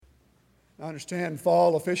I understand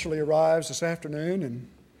fall officially arrives this afternoon and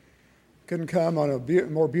couldn't come on a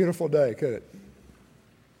more beautiful day, could it?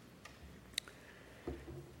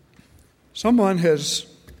 Someone has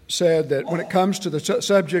said that when it comes to the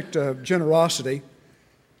subject of generosity,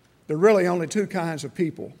 there are really only two kinds of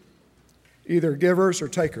people, either givers or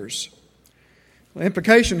takers. The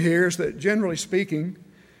implication here is that, generally speaking,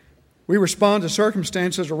 we respond to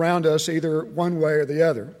circumstances around us either one way or the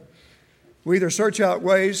other. We either search out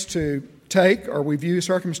ways to take or we view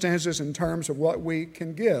circumstances in terms of what we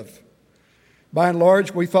can give. By and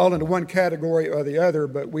large, we fall into one category or the other,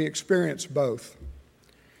 but we experience both.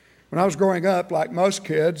 When I was growing up, like most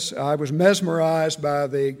kids, I was mesmerized by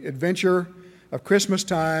the adventure of Christmas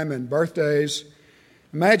time and birthdays,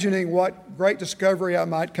 imagining what great discovery I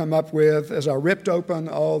might come up with as I ripped open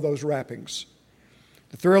all those wrappings.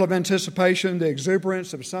 The thrill of anticipation, the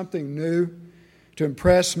exuberance of something new to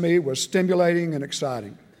impress me was stimulating and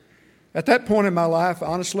exciting. At that point in my life,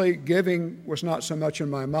 honestly, giving was not so much in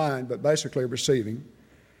my mind, but basically receiving.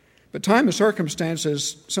 But time and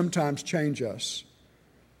circumstances sometimes change us.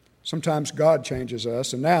 Sometimes God changes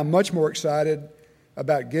us, and now I'm much more excited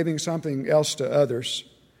about giving something else to others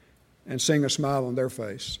and seeing a smile on their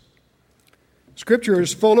face. Scripture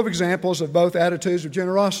is full of examples of both attitudes of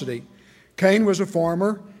generosity. Cain was a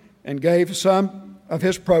farmer and gave some of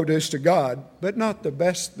his produce to God, but not the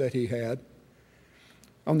best that he had.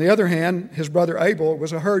 On the other hand, his brother Abel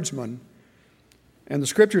was a herdsman, and the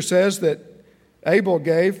Scripture says that Abel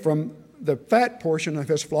gave from the fat portion of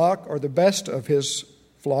his flock, or the best of his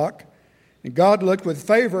flock, and God looked with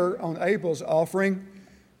favor on Abel's offering,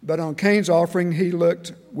 but on Cain's offering he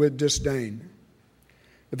looked with disdain.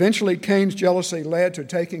 Eventually, Cain's jealousy led to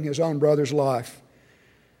taking his own brother's life.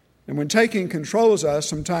 And when taking controls us,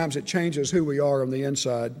 sometimes it changes who we are on the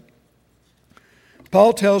inside.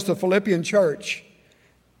 Paul tells the Philippian church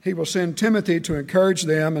he will send Timothy to encourage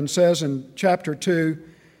them, and says in chapter 2,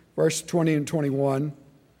 verse 20 and 21,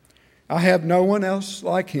 I have no one else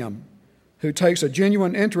like him who takes a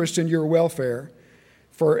genuine interest in your welfare,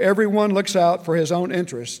 for everyone looks out for his own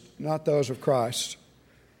interest, not those of Christ.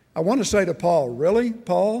 I want to say to Paul, really,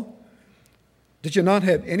 Paul? Did you not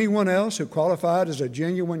have anyone else who qualified as a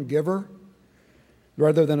genuine giver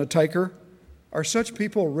rather than a taker? Are such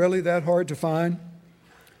people really that hard to find?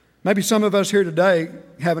 Maybe some of us here today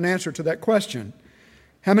have an answer to that question.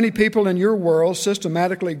 How many people in your world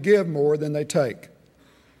systematically give more than they take?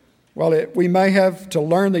 While we may have to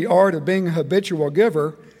learn the art of being a habitual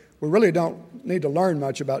giver, we really don't need to learn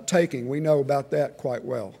much about taking. We know about that quite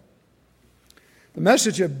well. The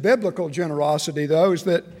message of biblical generosity, though, is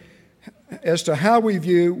that as to how we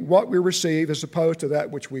view what we receive as opposed to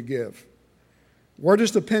that which we give. Where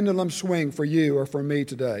does the pendulum swing for you or for me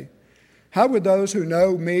today? How would those who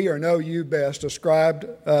know me or know you best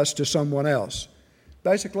describe us to someone else?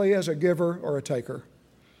 Basically, as a giver or a taker.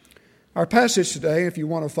 Our passage today, if you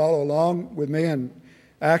want to follow along with me in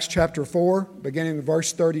Acts chapter 4, beginning in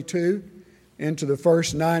verse 32, into the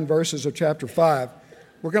first 9 verses of chapter 5,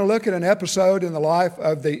 we're going to look at an episode in the life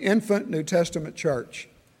of the infant New Testament church.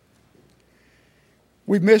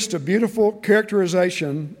 We've missed a beautiful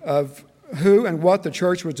characterization of who and what the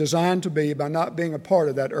church was designed to be by not being a part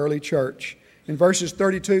of that early church. In verses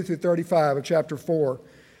 32 through 35 of chapter 4,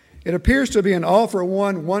 it appears to be an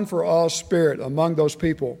all-for-one, one-for-all spirit among those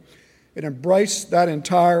people. It embraced that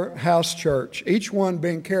entire house church, each one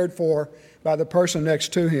being cared for by the person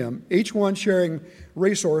next to him, each one sharing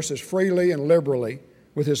resources freely and liberally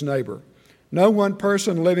with his neighbor. No one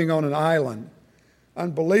person living on an island.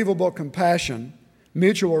 Unbelievable compassion,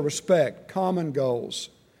 mutual respect, common goals.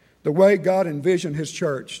 The way God envisioned his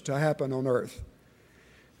church to happen on earth.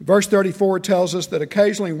 Verse 34 tells us that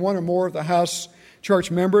occasionally one or more of the house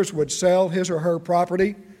church members would sell his or her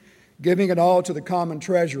property, giving it all to the common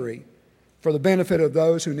treasury for the benefit of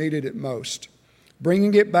those who needed it most,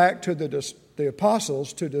 bringing it back to the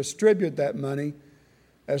apostles to distribute that money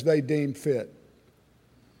as they deemed fit.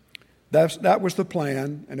 That was the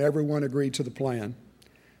plan, and everyone agreed to the plan.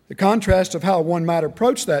 The contrast of how one might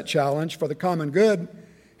approach that challenge for the common good,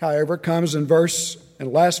 however, comes in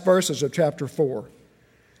last verses of chapter 4.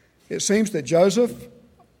 It seems that Joseph,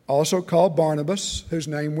 also called Barnabas, whose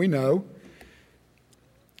name we know,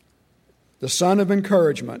 the son of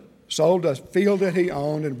encouragement, sold a field that he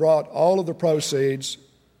owned and brought all of the proceeds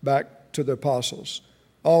back to the apostles.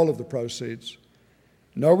 All of the proceeds.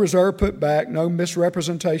 No reserve put back, no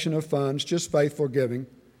misrepresentation of funds, just faithful giving.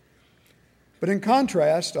 But in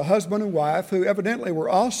contrast, a husband and wife who evidently were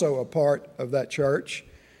also a part of that church,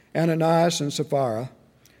 Ananias and Sapphira,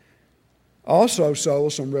 also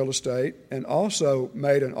sold some real estate and also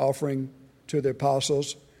made an offering to the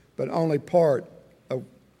apostles, but only part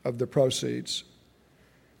of the proceeds,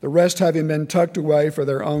 the rest having been tucked away for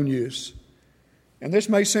their own use. And this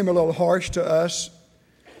may seem a little harsh to us,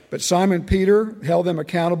 but Simon Peter held them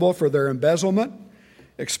accountable for their embezzlement,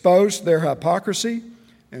 exposed their hypocrisy,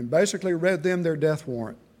 and basically read them their death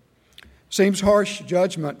warrant. Seems harsh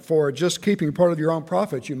judgment for just keeping part of your own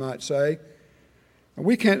profits, you might say. And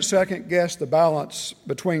we can't second guess the balance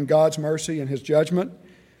between God's mercy and his judgment.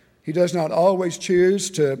 He does not always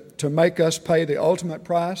choose to make us pay the ultimate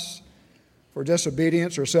price for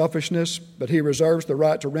disobedience or selfishness, but he reserves the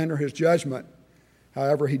right to render his judgment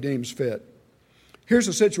however he deems fit. Here's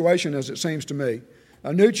the situation as it seems to me.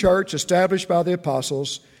 A new church established by the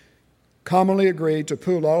apostles commonly agreed to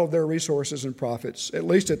pool all of their resources and profits, at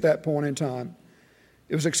least at that point in time.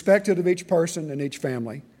 It was expected of each person and each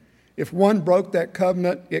family. If one broke that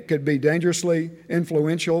covenant, it could be dangerously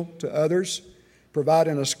influential to others, provide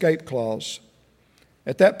an escape clause.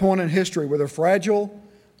 At that point in history, with a fragile,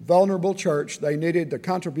 vulnerable church, they needed the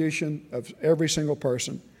contribution of every single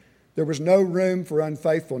person. There was no room for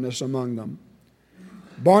unfaithfulness among them.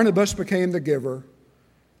 Barnabas became the giver.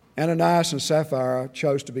 Ananias and Sapphira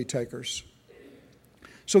chose to be takers.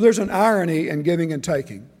 So there's an irony in giving and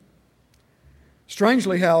taking.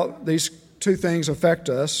 Strangely, how these two things affect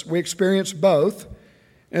us. We experience both.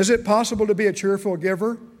 Is it possible to be a cheerful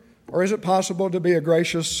giver, or is it possible to be a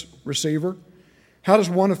gracious receiver? How does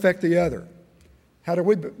one affect the other? How do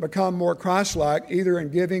we become more Christ-like, either in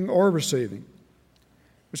giving or receiving?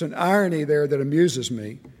 There's an irony there that amuses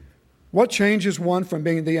me. What changes one from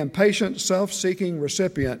being the impatient, self-seeking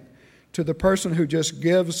recipient to the person who just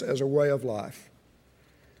gives as a way of life?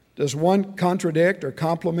 Does one contradict or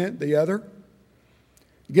complement the other?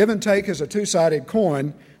 Give and take is a two-sided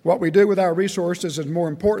coin. What we do with our resources is more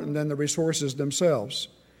important than the resources themselves.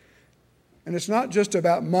 And it's not just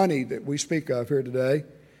about money that we speak of here today.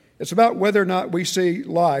 It's about whether or not we see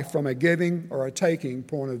life from a giving or a taking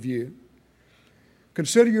point of view.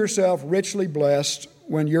 Consider yourself richly blessed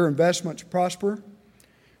when your investments prosper,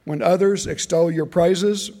 when others extol your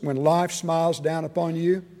praises, when life smiles down upon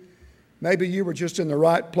you. Maybe you were just in the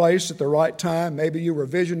right place at the right time. Maybe you were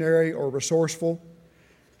visionary or resourceful.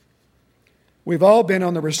 We've all been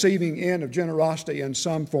on the receiving end of generosity in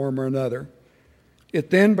some form or another. It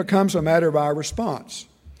then becomes a matter of our response.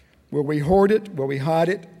 Will we hoard it? Will we hide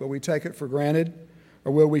it? Will we take it for granted?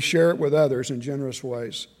 Or will we share it with others in generous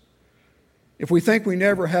ways? If we think we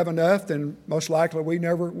never have enough, then most likely we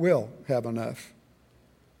never will have enough.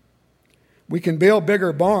 We can build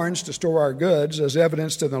bigger barns to store our goods, as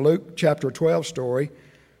evidenced in the Luke chapter 12 story,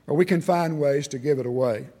 or we can find ways to give it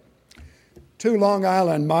away. 2 Long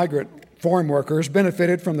Island migrant farm workers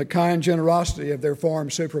benefited from the kind generosity of their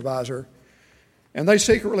farm supervisor, and they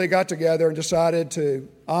secretly got together and decided to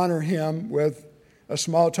honor him with a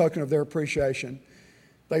small token of their appreciation.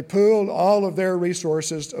 They pooled all of their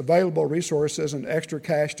resources, available resources, and extra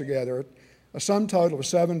cash together, a sum total of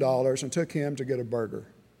 $7, and took him to get a burger.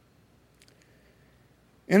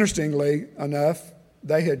 Interestingly enough,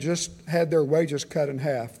 they had just had their wages cut in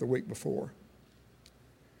half the week before.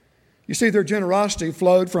 You see, their generosity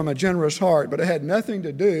flowed from a generous heart, but it had nothing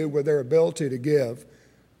to do with their ability to give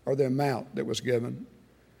or the amount that was given.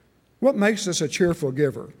 What makes us a cheerful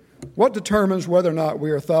giver? What determines whether or not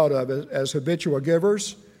we are thought of as habitual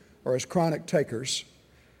givers or as chronic takers?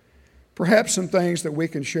 Perhaps some things that we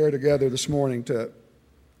can share together this morning to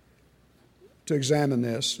examine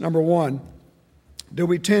this. Number one, do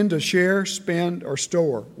we tend to share, spend, or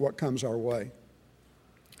store what comes our way?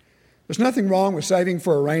 There's nothing wrong with saving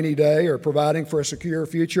for a rainy day or providing for a secure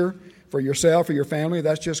future for yourself or your family.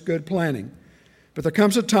 That's just good planning. But there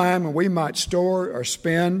comes a time when we might store or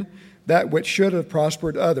spend that which should have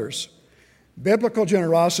prospered others. Biblical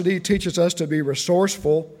generosity teaches us to be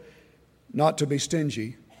resourceful, not to be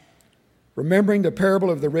stingy. Remembering the parable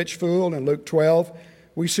of the rich fool in Luke 12,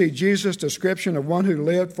 we see Jesus' description of one who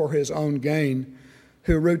lived for his own gain,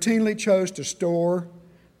 who routinely chose to store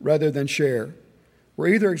rather than share. We're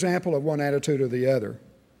either example of one attitude or the other.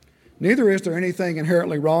 Neither is there anything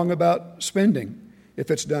inherently wrong about spending if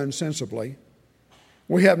it's done sensibly.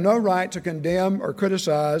 We have no right to condemn or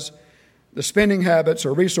criticize the spending habits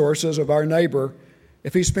or resources of our neighbor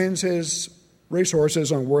if he spends his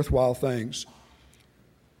resources on worthwhile things.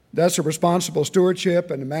 That's a responsible stewardship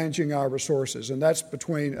and managing our resources, and that's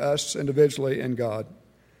between us individually and God.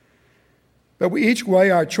 But we each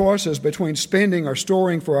weigh our choices between spending or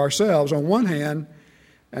storing for ourselves on one hand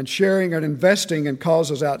and sharing and investing in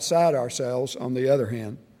causes outside ourselves on the other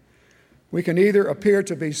hand. We can either appear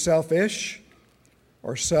to be selfish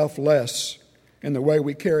or selfless in the way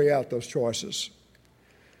we carry out those choices.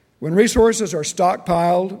 When resources are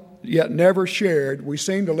stockpiled yet never shared, we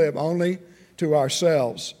seem to live only to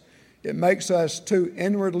ourselves. It makes us too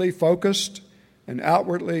inwardly focused and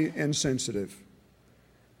outwardly insensitive.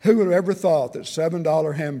 Who would have ever thought that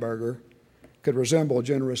 $7 hamburger could resemble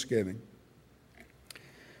generous giving?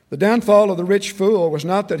 The downfall of the rich fool was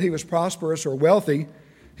not that he was prosperous or wealthy.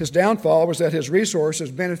 His downfall was that his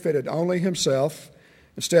resources benefited only himself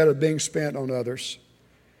instead of being spent on others.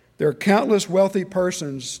 There are countless wealthy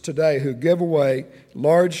persons today who give away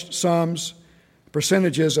large sums,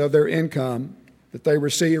 percentages of their income that they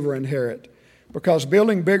receive or inherit, because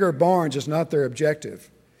building bigger barns is not their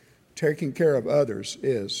objective. Taking care of others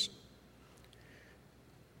is.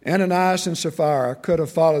 Ananias and Sapphira could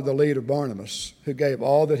have followed the lead of Barnabas, who gave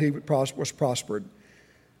all that he was prospered.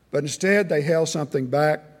 But instead, they held something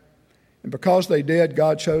back, and because they did,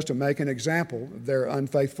 God chose to make an example of their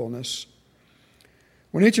unfaithfulness.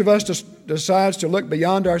 When each of us decides to look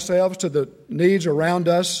beyond ourselves to the needs around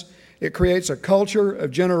us, it creates a culture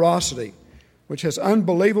of generosity, which has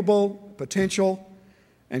unbelievable potential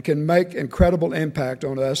and can make incredible impact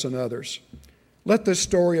on us and others. Let this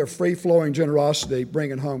story of free-flowing generosity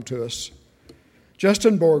bring it home to us.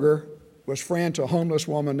 Justin Borger was friend to a homeless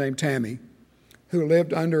woman named Tammy, who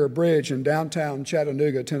lived under a bridge in downtown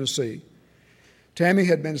Chattanooga, Tennessee. Tammy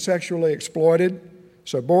had been sexually exploited,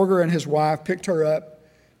 so Borger and his wife picked her up,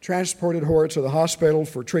 transported her to the hospital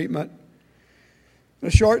for treatment. A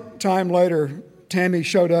short time later, Tammy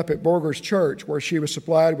showed up at Borger's church, where she was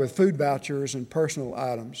supplied with food vouchers and personal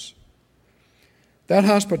items. That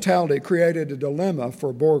hospitality created a dilemma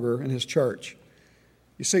for Borger and his church.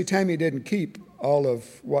 You see, Tammy didn't keep all of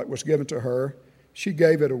what was given to her. She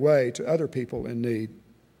gave it away to other people in need.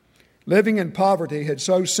 Living in poverty had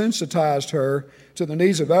so sensitized her to the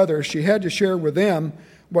needs of others, she had to share with them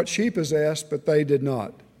what she possessed, but they did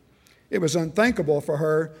not. It was unthinkable for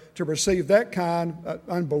her to receive that kind of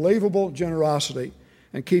unbelievable generosity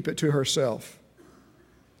and keep it to herself.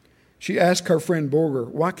 She asked her friend Borger,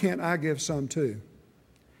 "Why can't I give some too?"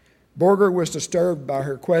 Borger was disturbed by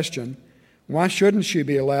her question. Why shouldn't she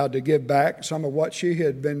be allowed to give back some of what she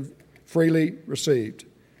had been freely received?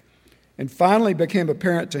 And finally became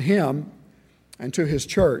apparent to him and to his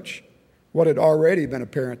church what had already been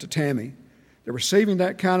apparent to Tammy. That receiving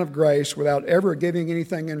that kind of grace without ever giving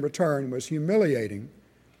anything in return was humiliating.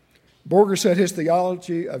 Borger said his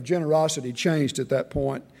theology of generosity changed at that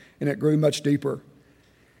point, and it grew much deeper.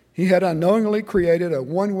 He had unknowingly created a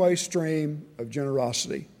one-way stream of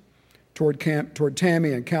generosity toward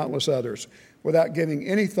Tammy and countless others, without giving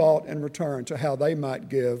any thought in return to how they might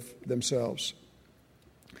give themselves.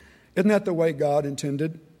 Isn't that the way God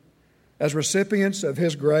intended? As recipients of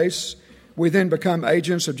His grace, we then become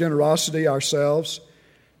agents of generosity ourselves.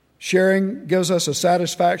 Sharing gives us a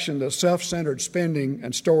satisfaction that self-centered spending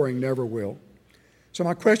and storing never will. So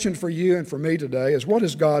my question for you and for me today is, what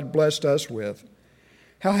has God blessed us with?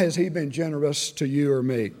 How has He been generous to you or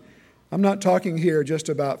me? I'm not talking here just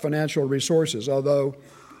about financial resources, although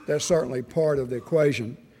that's certainly part of the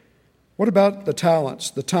equation. What about the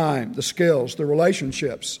talents, the time, the skills, the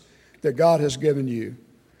relationships that God has given you?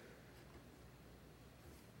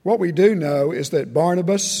 What we do know is that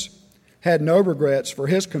Barnabas had no regrets for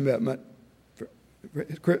his commitment,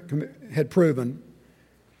 had proven,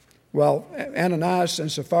 while Ananias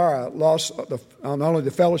and Sapphira lost not only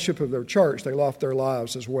the fellowship of their church, they lost their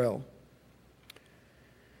lives as well.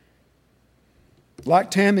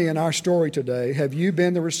 Like Tammy in our story today, have you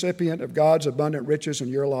been the recipient of God's abundant riches in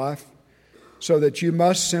your life so that you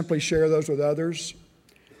must simply share those with others?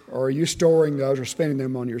 Or are you storing those or spending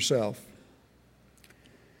them on yourself?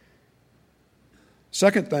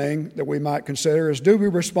 Second thing that we might consider is, do we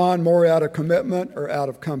respond more out of commitment or out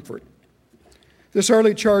of comfort? This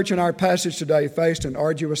early church in our passage today faced an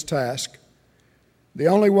arduous task. The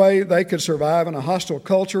only way they could survive in a hostile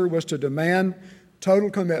culture was to demand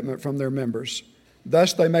total commitment from their members.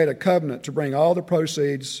 Thus, they made a covenant to bring all the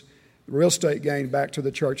proceeds, the real estate gain, back to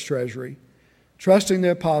the church treasury, trusting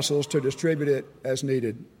the apostles to distribute it as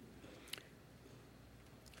needed.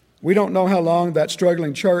 We don't know how long that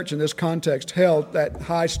struggling church in this context held that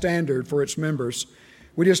high standard for its members.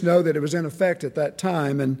 We just know that it was in effect at that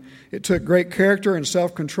time, and it took great character and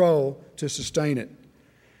self-control to sustain it.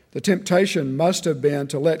 The temptation must have been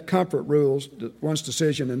to let comfort rule one's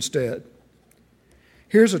decision instead.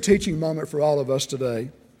 Here's a teaching moment for all of us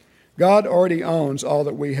today. God already owns all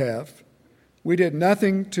that we have. We did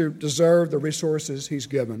nothing to deserve the resources He's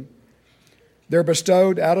given. They're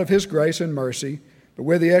bestowed out of His grace and mercy, but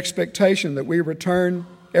with the expectation that we return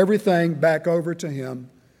everything back over to Him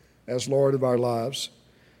as Lord of our lives.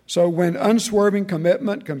 So when unswerving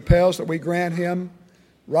commitment compels that we grant Him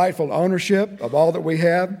rightful ownership of all that we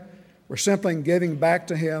have, We're simply giving back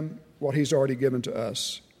to Him what He's already given to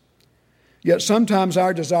us. Yet sometimes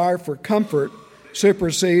our desire for comfort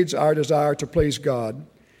supersedes our desire to please God,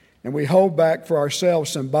 and we hold back for ourselves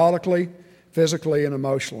symbolically, physically, and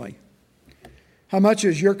emotionally. How much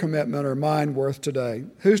is your commitment or mine worth today?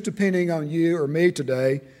 Who's depending on you or me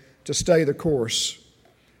today to stay the course?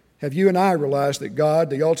 Have you and I realized that God,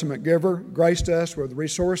 the ultimate giver, graced us with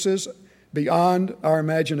resources beyond our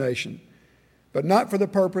imagination, but not for the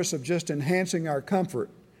purpose of just enhancing our comfort,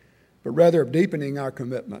 but rather of deepening our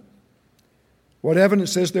commitment? What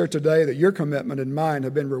evidence is there today that your commitment and mine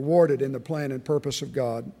have been rewarded in the plan and purpose of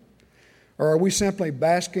God? Or are we simply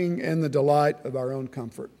basking in the delight of our own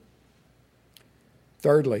comfort?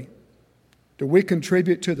 Thirdly, do we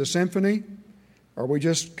contribute to the symphony, or are we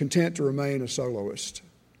just content to remain a soloist?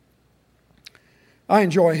 I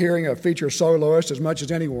enjoy hearing a feature soloist as much as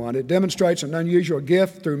anyone. It demonstrates an unusual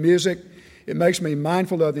gift through music. It makes me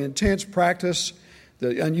mindful of the intense practice,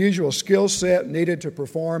 the unusual skill set needed to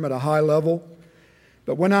perform at a high level.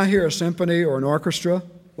 But when I hear a symphony or an orchestra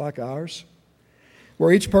like ours,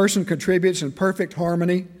 where each person contributes in perfect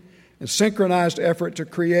harmony and synchronized effort to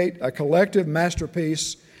create a collective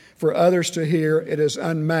masterpiece for others to hear, it is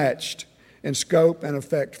unmatched in scope and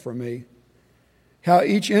effect for me. How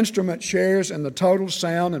each instrument shares in the total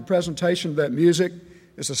sound and presentation of that music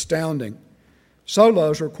is astounding.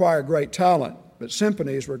 Solos require great talent, but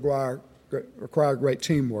symphonies require great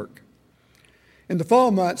teamwork. In the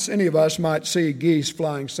fall months, any of us might see geese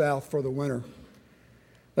flying south for the winter.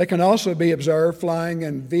 They can also be observed flying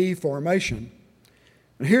in V formation.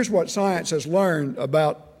 And here's what science has learned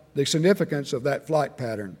about the significance of that flight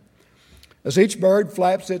pattern. As each bird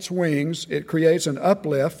flaps its wings, it creates an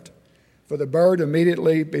uplift for the bird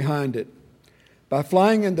immediately behind it. By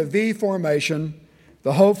flying in the V formation,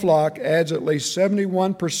 the whole flock adds at least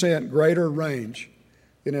 71% greater range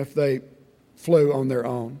than if they flew on their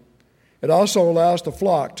own. It also allows the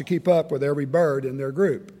flock to keep up with every bird in their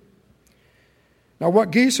group. Now, what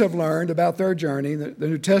geese have learned about their journey, the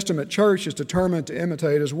New Testament church is determined to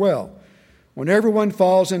imitate as well. When everyone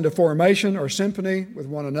falls into formation or symphony with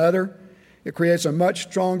one another, it creates a much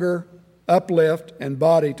stronger uplift and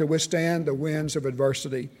body to withstand the winds of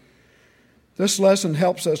adversity. This lesson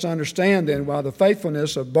helps us understand then why the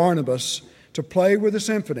faithfulness of Barnabas to play with the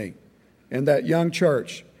symphony in that young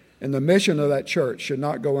church and the mission of that church should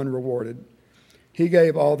not go unrewarded. He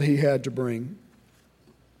gave all that he had to bring.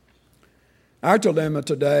 Our dilemma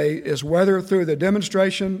today is whether through the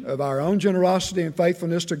demonstration of our own generosity and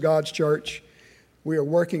faithfulness to God's church, we are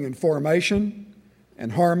working in formation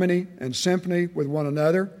and harmony and symphony with one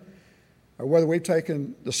another, or whether we've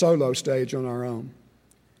taken the solo stage on our own.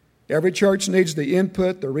 Every church needs the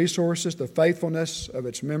input, the resources, the faithfulness of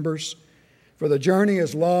its members, for the journey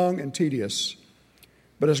is long and tedious.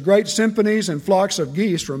 But as great symphonies and flocks of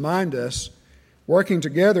geese remind us, working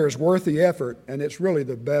together is worth the effort, and it's really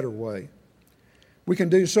the better way. We can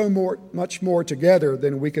do much more together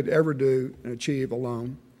than we could ever do and achieve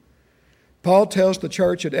alone. Paul tells the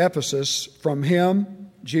church at Ephesus, from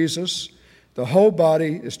him, Jesus, the whole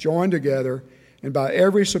body is joined together and by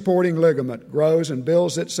every supporting ligament grows and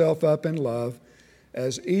builds itself up in love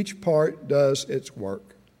as each part does its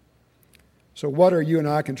work. So what are you and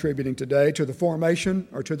I contributing today to the formation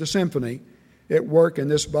or to the symphony at work in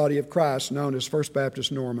this body of Christ known as First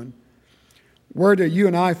Baptist Norman? Where do you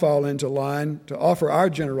and I fall into line to offer our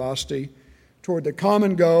generosity toward the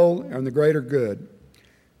common goal and the greater good?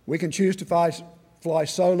 We can choose to fly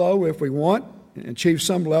solo if we want and achieve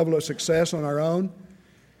some level of success on our own,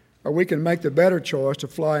 or we can make the better choice to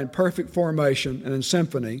fly in perfect formation and in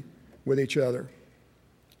symphony with each other.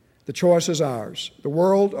 The choice is ours. The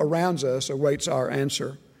world around us awaits our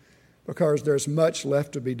answer because there's much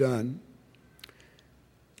left to be done.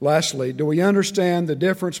 Lastly, do we understand the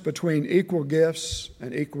difference between equal gifts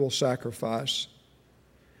and equal sacrifice?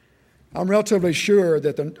 I'm relatively sure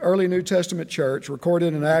that the early New Testament church,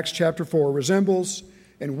 recorded in Acts chapter 4, resembles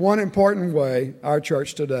in one important way our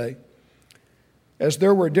church today. As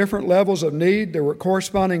there were different levels of need, there were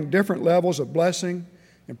corresponding different levels of blessing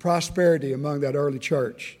and prosperity among that early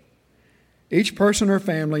church. Each person or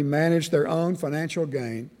family managed their own financial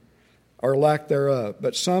gain or lack thereof,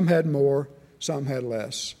 but some had more, some had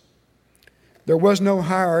less. There was no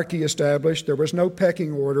hierarchy established. There was no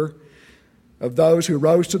pecking order of those who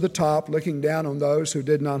rose to the top, looking down on those who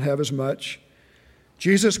did not have as much.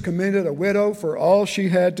 Jesus commended a widow for all she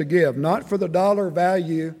had to give, not for the dollar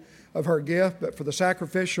value of her gift, but for the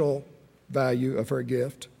sacrificial value of her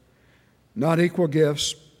gift. Not equal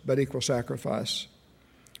gifts, but equal sacrifice.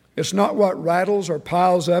 It's not what rattles or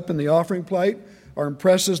piles up in the offering plate or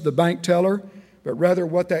impresses the bank teller, but rather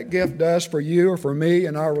what that gift does for you or for me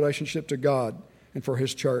in our relationship to God and for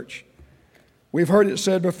His church. We've heard it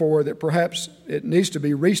said before that perhaps it needs to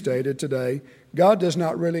be restated today. God does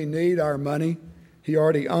not really need our money. He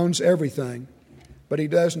already owns everything, but He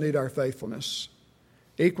does need our faithfulness.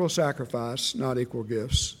 Equal sacrifice, not equal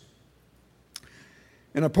gifts.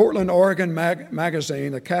 In a Portland, Oregon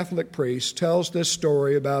magazine, a Catholic priest tells this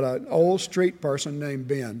story about an old street person named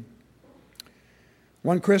Ben.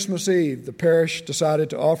 One Christmas Eve, the parish decided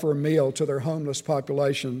to offer a meal to their homeless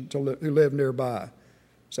population who lived nearby.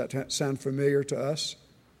 Does that sound familiar to us?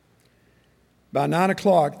 By 9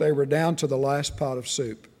 o'clock, they were down to the last pot of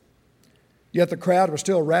soup. Yet the crowd was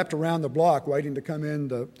still wrapped around the block waiting to come in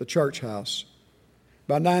the church house.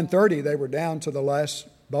 By 9:30, they were down to the last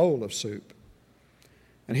bowl of soup.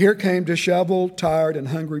 And here came disheveled, tired, and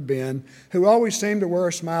hungry Ben, who always seemed to wear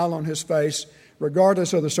a smile on his face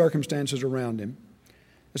regardless of the circumstances around him.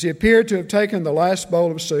 As he appeared to have taken the last bowl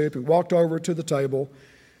of soup and walked over to the table,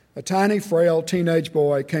 a tiny, frail teenage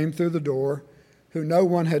boy came through the door who no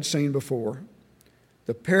one had seen before.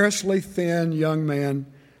 The perilously thin young man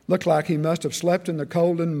looked like he must have slept in the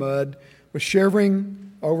cold and mud, was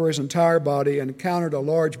shivering over his entire body and encountered a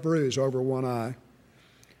large bruise over one eye.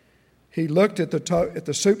 He looked at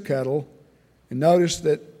the soup kettle and noticed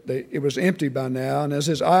that it was empty by now, and as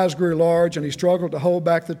his eyes grew large and he struggled to hold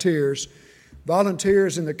back the tears,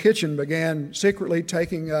 volunteers in the kitchen began secretly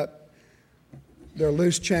taking up their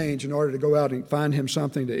loose change in order to go out and find him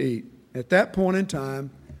something to eat. At that point in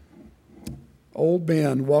time, old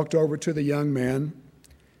Ben walked over to the young man.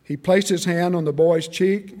 He placed his hand on the boy's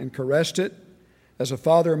cheek and caressed it, as a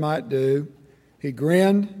father might do. He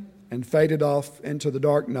grinned and faded off into the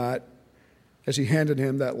dark night as he handed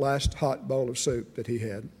him that last hot bowl of soup that he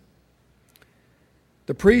had.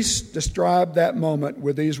 The priest described that moment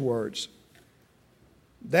with these words.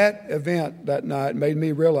 That event that night made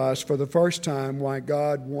me realize for the first time why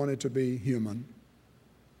God wanted to be human.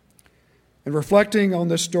 And reflecting on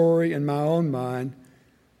this story in my own mind,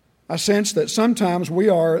 I sense that sometimes we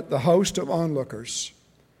are the host of onlookers.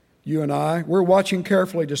 You and I, we're watching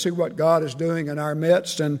carefully to see what God is doing in our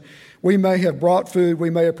midst, and we may have brought food,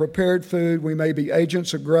 we may have prepared food, we may be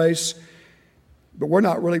agents of grace, but we're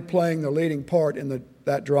not really playing the leading part in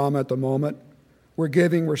that drama at the moment. We're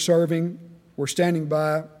giving, we're serving, we're standing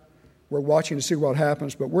by, we're watching to see what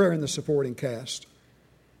happens, but we're in the supporting cast.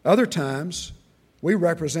 Other times, we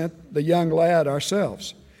represent the young lad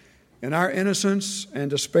ourselves. In our innocence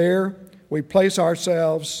and despair, we place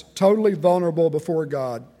ourselves totally vulnerable before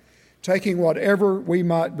God, taking whatever we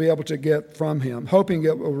might be able to get from Him, hoping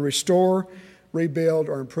it will restore, rebuild,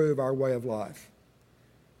 or improve our way of life.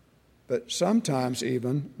 But sometimes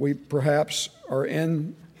even, we perhaps are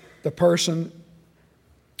in the person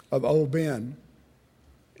of old Ben,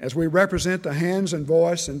 as we represent the hands and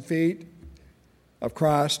voice and feet of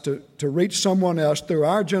Christ to reach someone else through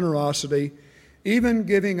our generosity, even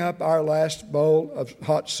giving up our last bowl of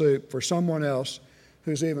hot soup for someone else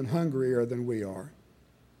who's even hungrier than we are.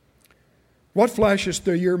 What flashes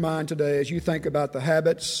through your mind today as you think about the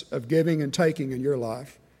habits of giving and taking in your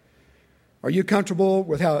life? Are you comfortable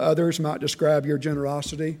with how others might describe your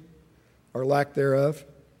generosity or lack thereof?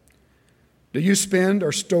 Do you spend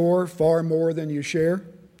or store far more than you share?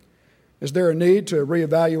 Is there a need to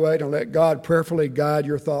reevaluate and let God prayerfully guide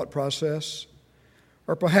your thought process?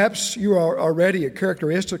 Or perhaps you are already a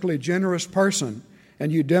characteristically generous person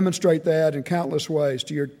and you demonstrate that in countless ways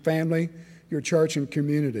to your family, your church, and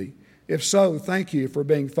community. If so, thank you for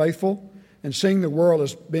being faithful and seeing the world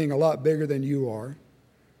as being a lot bigger than you are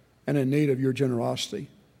and in need of your generosity.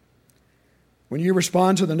 When you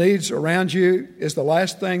respond to the needs around you, is the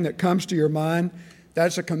last thing that comes to your mind,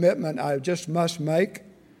 that's a commitment I just must make,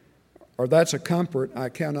 or that's a comfort I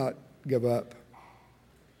cannot give up?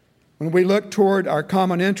 When we look toward our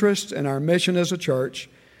common interests and our mission as a church,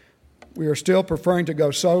 we are still preferring to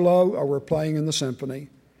go solo or we're playing in the symphony.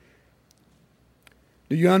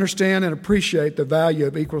 Do you understand and appreciate the value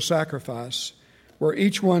of equal sacrifice, where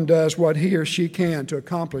each one does what he or she can to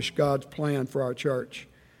accomplish God's plan for our church?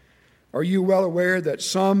 Are you well aware that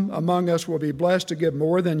some among us will be blessed to give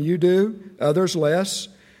more than you do, others less,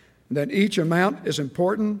 and that each amount is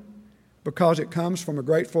important because it comes from a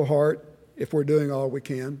grateful heart if we're doing all we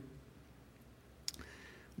can?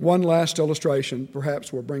 One last illustration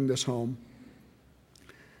perhaps will bring this home.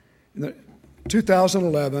 In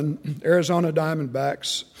 2011, Arizona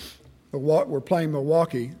Diamondbacks were playing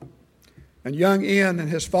Milwaukee, and young Ian and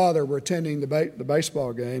his father were attending the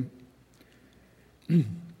baseball game.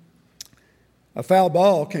 A foul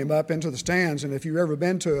ball came up into the stands, and if you've ever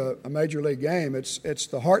been to a major league game, it's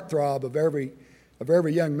the heartthrob of every of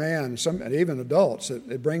every young man, and even adults, that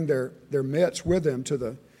they bring their mitts with them to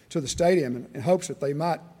the stadium in hopes that they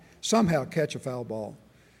might somehow catch a foul ball.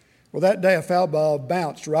 Well, that day a foul ball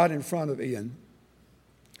bounced right in front of Ian.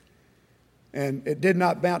 And it did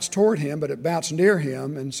not bounce toward him, but it bounced near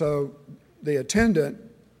him. And so the attendant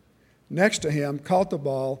next to him caught the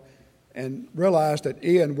ball and realized that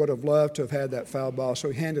Ian would have loved to have had that foul ball, so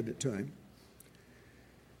he handed it to him.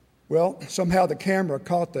 Well, somehow the camera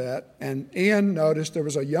caught that, and Ian noticed there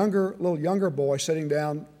was a little younger boy sitting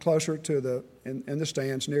down closer to in the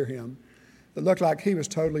stands near him that looked like he was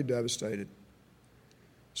totally devastated.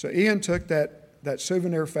 So Ian took that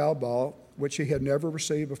souvenir foul ball, which he had never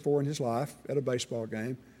received before in his life at a baseball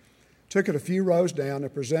game, took it a few rows down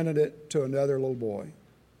and presented it to another little boy.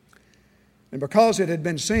 And because it had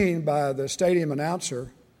been seen by the stadium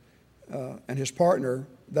announcer and his partner,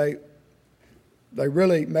 they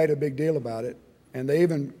really made a big deal about it. And they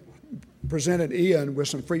even presented Ian with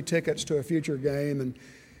some free tickets to a future game.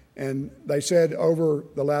 And they said over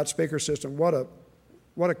the loudspeaker system, what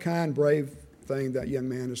a kind, brave thing that young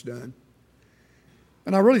man has done.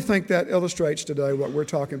 And I really think that illustrates today what we're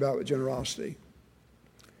talking about with generosity.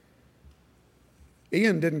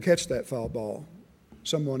 Ian didn't catch that foul ball.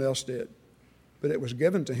 Someone else did. But it was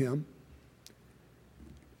given to him.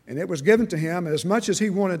 And it was given to him, and as much as he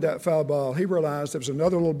wanted that foul ball, he realized there was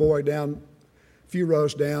another little boy down, a few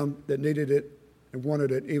rows down, that needed it and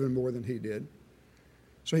wanted it even more than he did.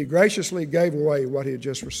 So he graciously gave away what he had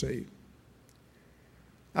just received.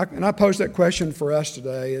 And I pose that question for us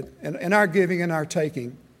today. And in our giving and our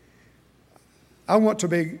taking, I want to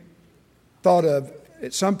be thought of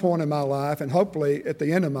at some point in my life, and hopefully at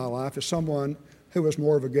the end of my life, as someone who was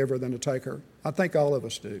more of a giver than a taker. I think all of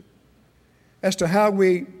us do. As to how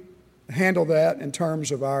we handle that in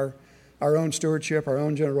terms of our own stewardship, our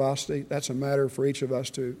own generosity, that's a matter for each of us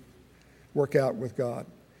to work out with God.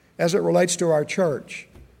 As it relates to our church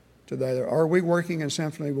today, are we working in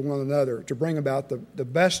symphony with one another to bring about the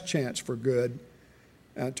best chance for good,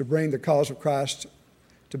 to bring the cause of Christ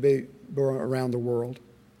to be around the world?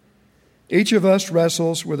 Each of us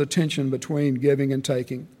wrestles with a tension between giving and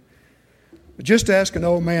taking. Just ask an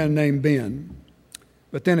old man named Ben.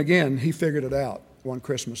 But then again, he figured it out one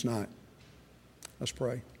Christmas night. Let's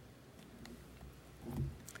pray.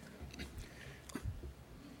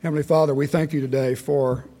 Heavenly Father, we thank you today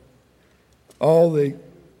for all the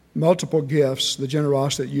multiple gifts, the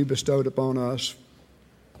generosity that you bestowed upon us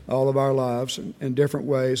all of our lives in different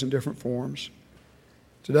ways and different forms.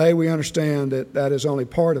 Today we understand that that is only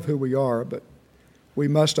part of who we are, but we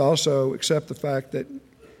must also accept the fact that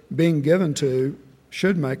being given to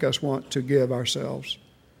should make us want to give ourselves.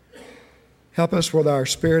 Help us with our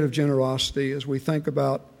spirit of generosity as we think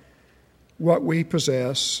about what we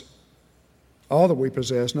possess, all that we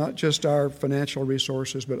possess, not just our financial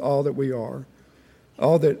resources, but all that we are,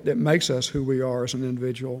 all that makes us who we are as an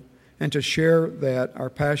individual, and to share that, our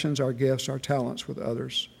passions, our gifts, our talents with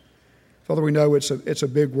others. Father, we know it's a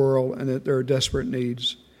big world and that there are desperate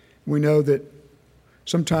needs. We know that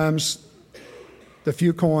sometimes the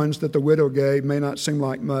few coins that the widow gave may not seem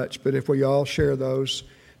like much, but if we all share those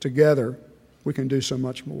together, we can do so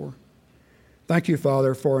much more. Thank you,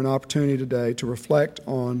 Father, for an opportunity today to reflect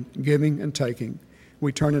on giving and taking.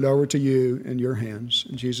 We turn it over to you in your hands.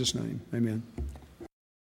 In Jesus' name, amen.